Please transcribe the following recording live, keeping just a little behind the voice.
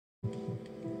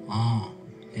Uh,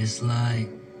 it's like,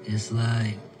 it's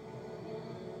like,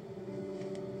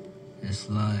 it's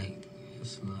like,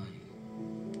 it's like,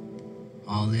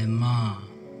 all in my,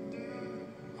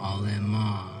 all in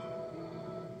my.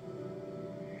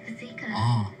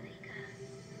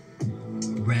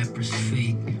 Rappers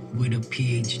fake with a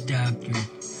PH doctor.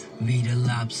 Vida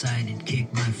lopsided,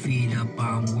 kick my feet up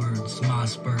on words.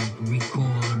 Mossberg,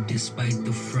 recoil despite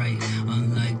the fright.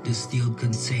 Unlike the steel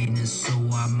containers, so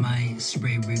I might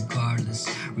spray regardless.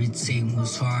 Retain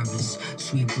was harvest.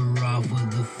 Sweep her off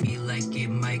of the feet like it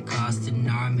might cost an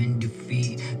arm in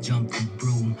defeat. Jump the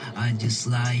broom, I just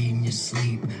lie in your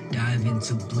sleep. Dive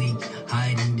into bleak,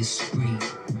 hiding discreet.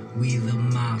 Weave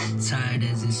them out, tied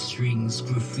as it strings.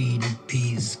 Graffiti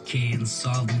piece, can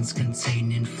solvents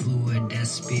containing fluid that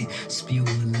spit. Spew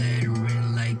a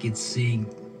lettering like it's sing.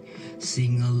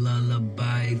 Sing a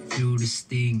lullaby through the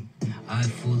sting. Eye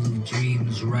full of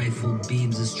dreams, rifle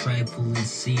beams as trifling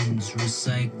seams.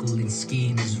 Recycling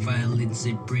schemes, violence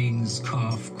it brings.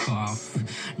 Cough, cough,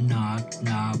 knock,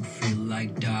 knock. Feel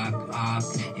like Doc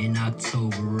Ock in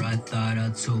October. I thought I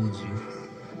told you.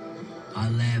 I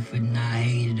laugh and I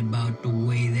hate it about the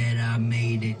way that I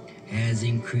made it. As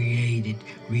in created,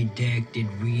 redacted,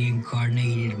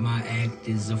 reincarnated. My act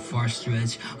is a far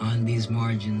stretch on these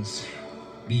margins.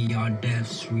 Beyond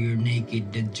depths, rear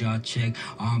naked, the jaw check,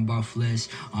 armbar flesh,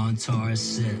 on tar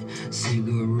set,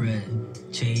 cigarette,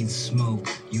 chain smoke,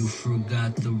 you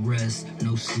forgot the rest,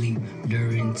 no sleep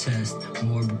during test,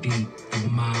 more beat, the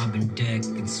mob and deck,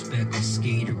 inspect the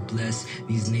skater blessed,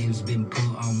 these names been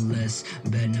put on less,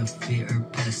 benefit or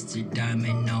pester,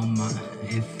 diamond on my,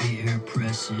 it fit her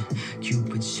pressure,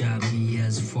 Cupid shot me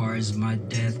as far as my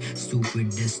death, stupid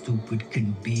as stupid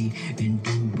can be,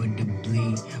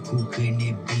 indubitably, who can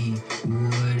it be?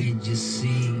 What did you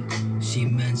see? She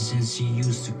mentioned she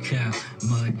used to count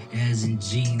mud as in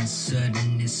jeans.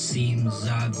 Sudden it seems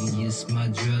obvious my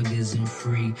drug isn't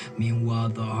free. Meanwhile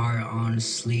the heart on the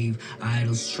sleeve.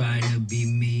 Idols trying to be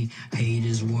me.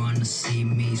 Haters wanna see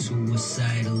me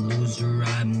suicidal. Loser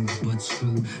I move but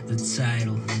screw the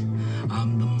title.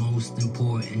 I'm the most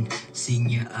important. Seeing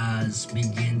your eyes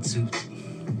begin to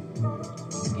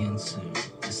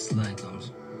it's like I'm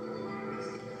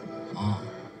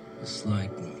it's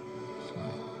like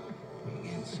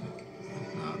begin to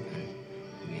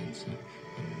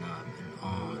not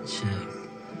been check.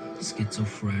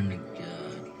 Schizophrenic.